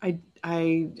 I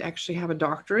actually have a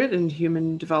doctorate in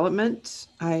human development.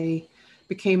 I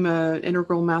became an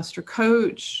integral master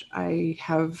coach.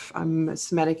 I'm a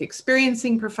somatic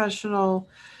experiencing professional.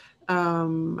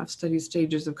 I've studied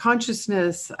stages of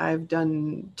consciousness. I've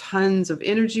done tons of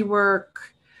energy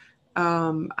work.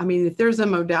 I mean, if there's a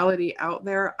modality out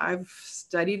there, I've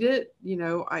studied it.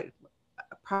 I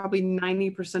probably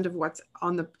 90% of what's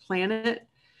on the planet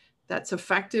that's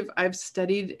effective, I've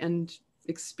studied and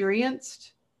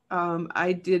experienced.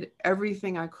 I did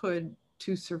everything I could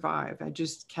to survive. I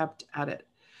just kept at it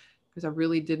because I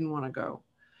really didn't want to go.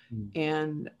 mm,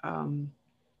 And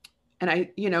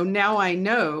now I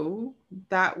know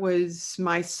that was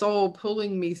my soul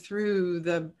pulling me through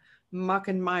the muck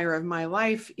and mire of my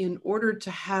life in order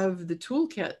to have the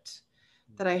toolkit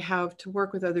that I have to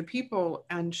work with other people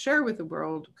and share with the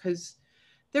world, because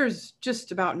there's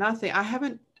just about nothing. I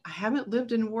haven't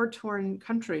lived in a war-torn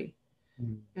country,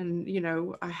 mm,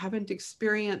 and I haven't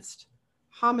experienced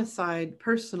homicide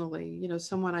personally,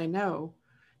 someone I know.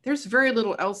 There's very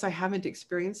little else I haven't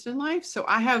experienced in life, so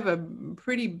I have a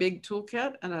pretty big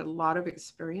toolkit and a lot of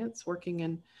experience working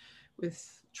in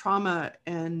with trauma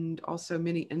and also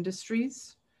many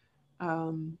industries.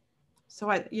 um, so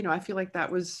I feel like that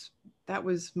was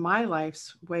my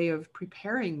life's way of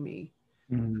preparing me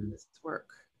for mm. this work.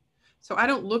 So I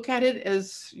don't look at it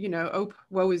as, oh,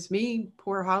 woe is me,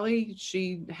 poor Holly,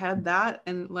 she had that.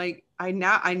 And like, I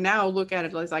now look at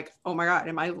it as like, oh my God,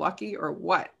 am I lucky or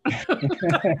what?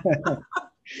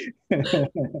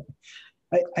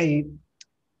 I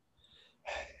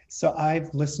so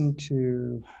I've listened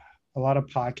to a lot of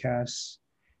podcasts,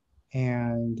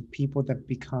 and people that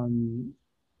become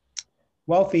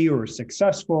wealthy or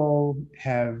successful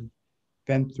have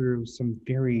been through some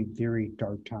very, very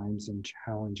dark times and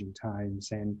challenging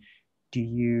times. And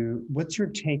what's your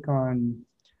take on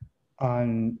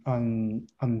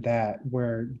that?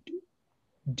 Where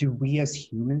do we as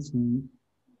humans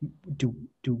do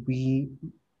we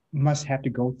must have to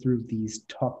go through these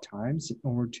tough times in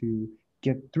order to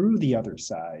get through the other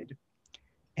side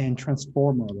and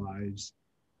transform our lives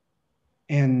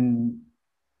and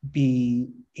be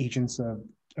agents of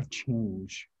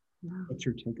change? What's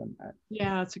your take on that?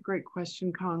 Yeah, it's a great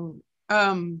question, Kong.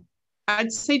 Um,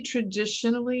 I'd say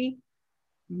traditionally,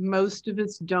 most of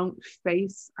us don't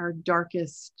face our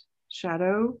darkest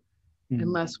shadow Mm,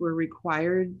 unless we're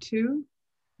required to.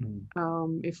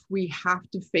 mm, If we have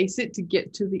to face it to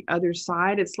get to the other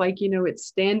side, it's like, it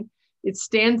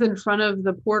stands in front of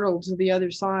the portal to the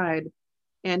other side,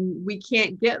 and we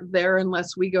can't get there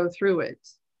unless we go through it.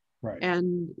 right.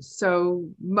 And so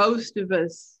most of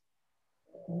us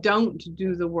don't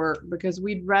do the work because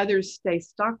we'd rather stay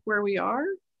stuck where we are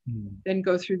Mm, than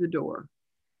go through the door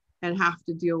and have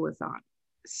to deal with that.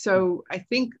 So I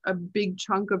think a big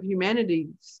chunk of humanity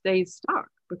stays stuck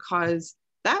because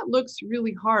that looks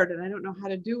really hard and I don't know how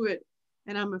to do it.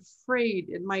 And I'm afraid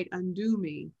it might undo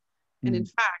me. And in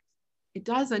mm, fact, it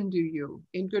does undo you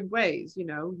in good ways.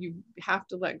 You have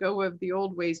to let go of the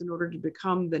old ways in order to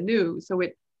become the new. So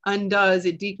undoes,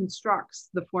 it deconstructs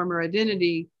the former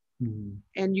identity,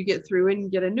 and you get through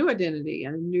and get a new identity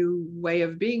and a new way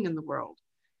of being in the world.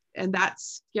 And that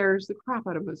scares the crap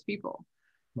out of most people.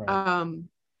 Right.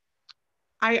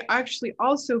 I actually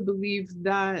also believe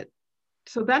that,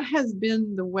 so that has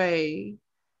been the way.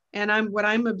 And what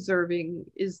I'm observing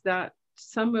is that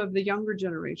some of the younger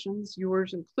generations,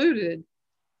 yours included,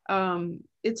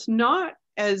 it's not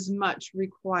as much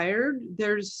required.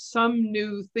 There's some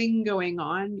new thing going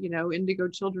on, indigo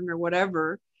children or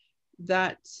whatever,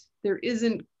 that there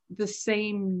isn't the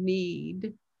same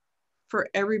need for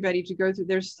everybody to go through.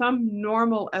 There's some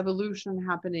normal evolution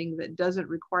happening that doesn't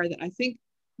require that. I think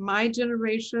my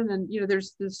generation, and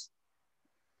there's this,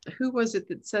 who was it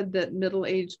that said that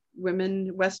middle-aged women,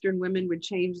 Western women, would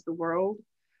change the world?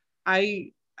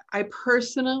 I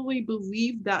personally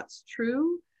believe that's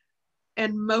true,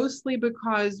 and mostly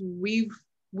because we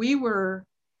were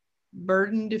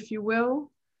burdened, if you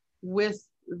will, with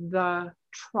the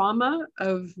trauma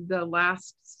of the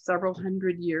last several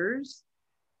hundred years,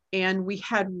 and we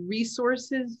had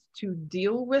resources to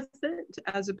deal with it,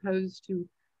 as opposed to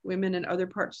women in other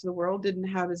parts of the world didn't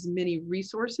have as many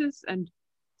resources. And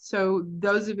so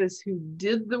those of us who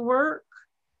did the work,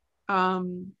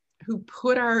 who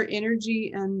put our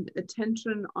energy and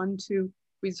attention onto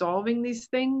resolving these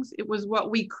things, it was what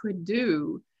we could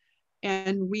do.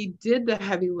 And we did the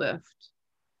heavy lift.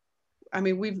 I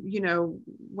mean,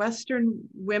 Western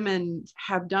women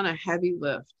have done a heavy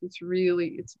lift.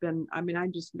 It's been, I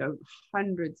just know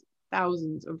hundreds,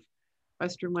 thousands of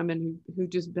Western women who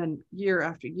just been year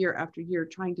after year after year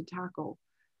trying to tackle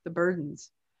the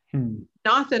burdens.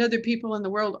 Not that other people in the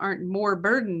world aren't more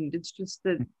burdened. It's just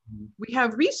that we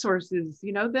have resources,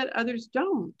 that others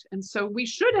don't. And so we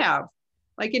should have,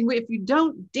 if you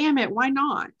don't, damn it, why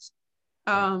not?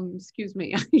 Excuse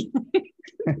me.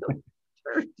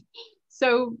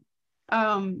 So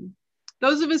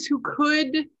those of us who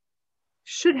could,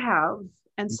 should have,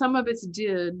 and some of us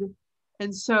did.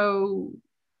 And so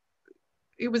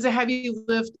it was a heavy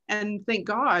lift, and thank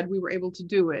God we were able to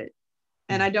do it.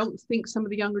 And I don't think some of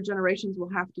the younger generations will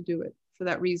have to do it for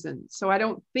that reason. So I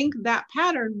don't think that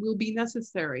pattern will be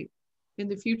necessary in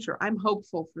the future. I'm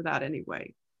hopeful for that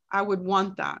anyway. I would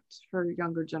want that for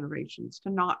younger generations to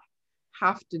not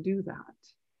have to do that.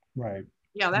 Right.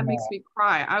 Yeah, that makes me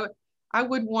cry. I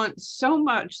would want so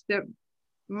much that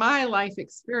my life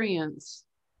experience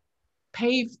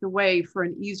paved the way for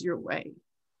an easier way.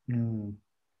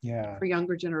 Yeah. For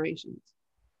younger generations.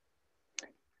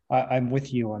 I'm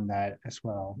with you on that as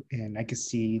well. And I can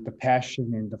see the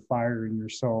passion and the fire in your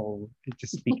soul.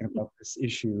 Just speaking about this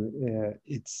issue,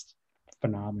 it's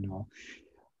phenomenal.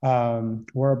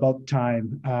 We're about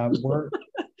time.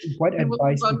 What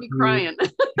advice would you... crying.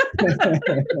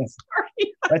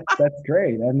 That's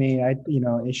great. I mean,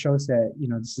 it shows that,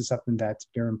 this is something that's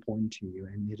very important to you,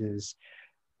 and it is,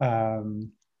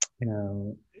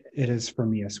 it is for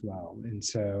me as well. And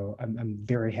so I'm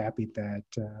very happy that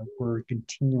we're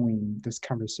continuing this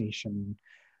conversation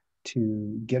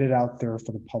to get it out there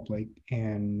for the public,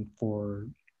 and for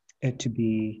it to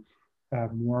be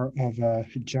more of a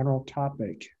general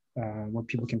topic where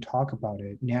people can talk about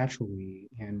it naturally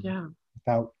and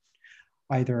without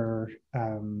either,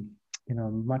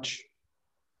 much,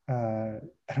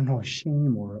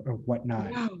 shame or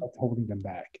whatnot that's holding them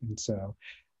back. And so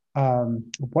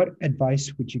what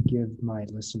advice would you give my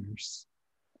listeners?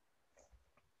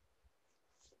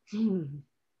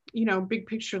 Big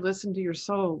picture, listen to your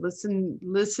soul,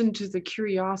 listen to the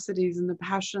curiosities and the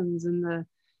passions and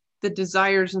the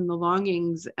desires and the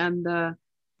longings and the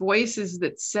voices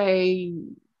that say,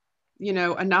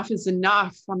 enough is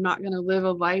enough. I'm not going to live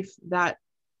a life that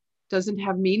doesn't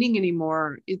have meaning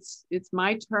anymore. It's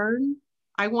my turn.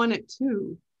 I want it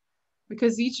too,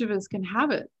 because each of us can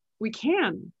have it. We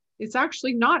can. It's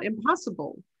actually not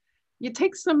impossible. It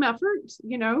takes some effort,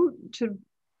 to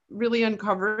really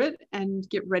uncover it and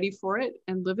get ready for it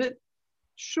and live it.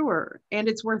 Sure. And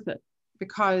it's worth it,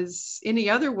 because any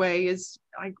other way is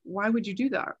like, why would you do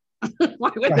that?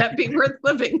 Why would that be worth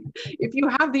living? If you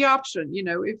have the option,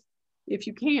 if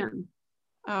you can.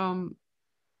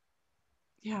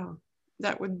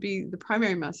 That would be the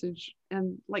primary message.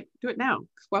 And do it now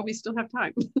while we still have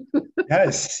time.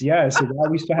 Yes. While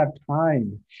we still have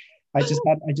time. I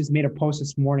just made a post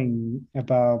this morning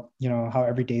about, how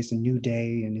every day is a new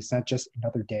day, and it's not just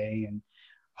another day, and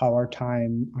how our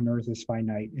time on earth is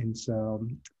finite. And so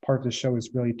part of the show is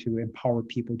really to empower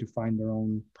people to find their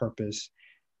own purpose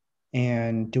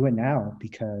and do it now,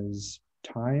 because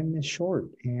time is short.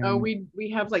 And we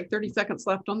have 30 seconds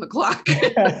left on the clock.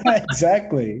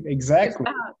 Exactly.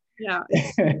 Yeah.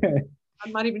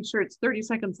 I'm not even sure it's 30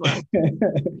 seconds left.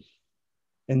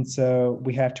 And so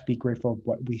we have to be grateful of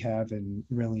what we have and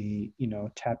really,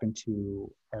 tap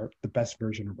into the best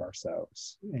version of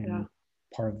ourselves. And Yeah.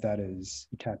 part of that is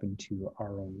tap into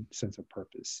our own sense of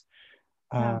purpose.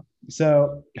 Yeah.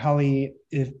 So Holly,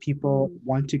 if people Mm.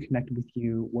 want to connect with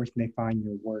you, where can they find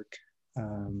your work?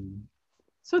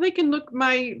 So they can look,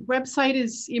 my website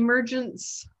is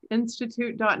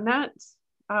emergenceinstitute.net.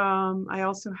 I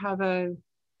also have a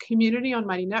community on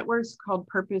Mighty Networks called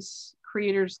Purpose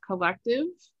Creators Collective.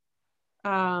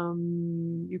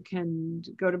 You can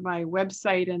go to my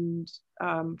website and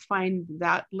find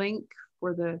that link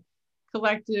for the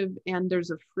collective, and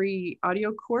there's a free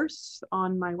audio course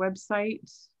on my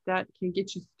website that can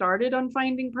get you started on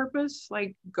finding purpose.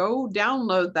 Like, go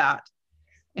download that.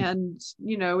 And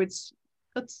it's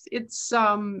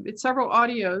several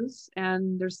audios,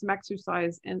 and there's some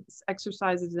exercises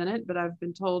in it, but I've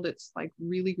been told it's like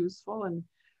really useful and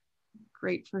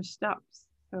great first steps.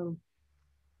 So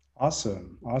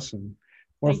Awesome. Well,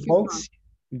 thank you, Tom. folks,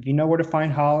 if you know where to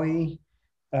find Holly,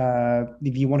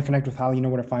 if you want to connect with Holly, you know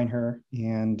where to find her.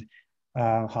 And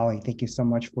Holly, thank you so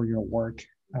much for your work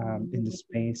in this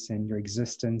space and your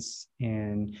existence.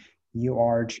 And you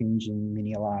are changing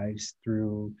many lives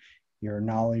through your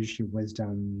knowledge, your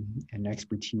wisdom, and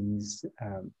expertise.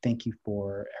 Thank you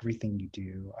for everything you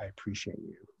do. I appreciate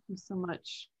you. Thank you so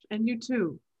much. And you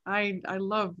too. I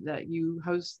love that you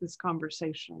host this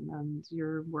conversation, and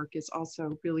your work is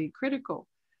also really critical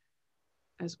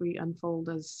as we unfold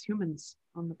as humans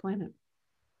on the planet.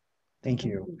 Thank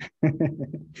you.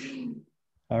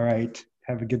 All right.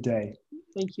 Have a good day.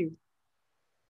 Thank you.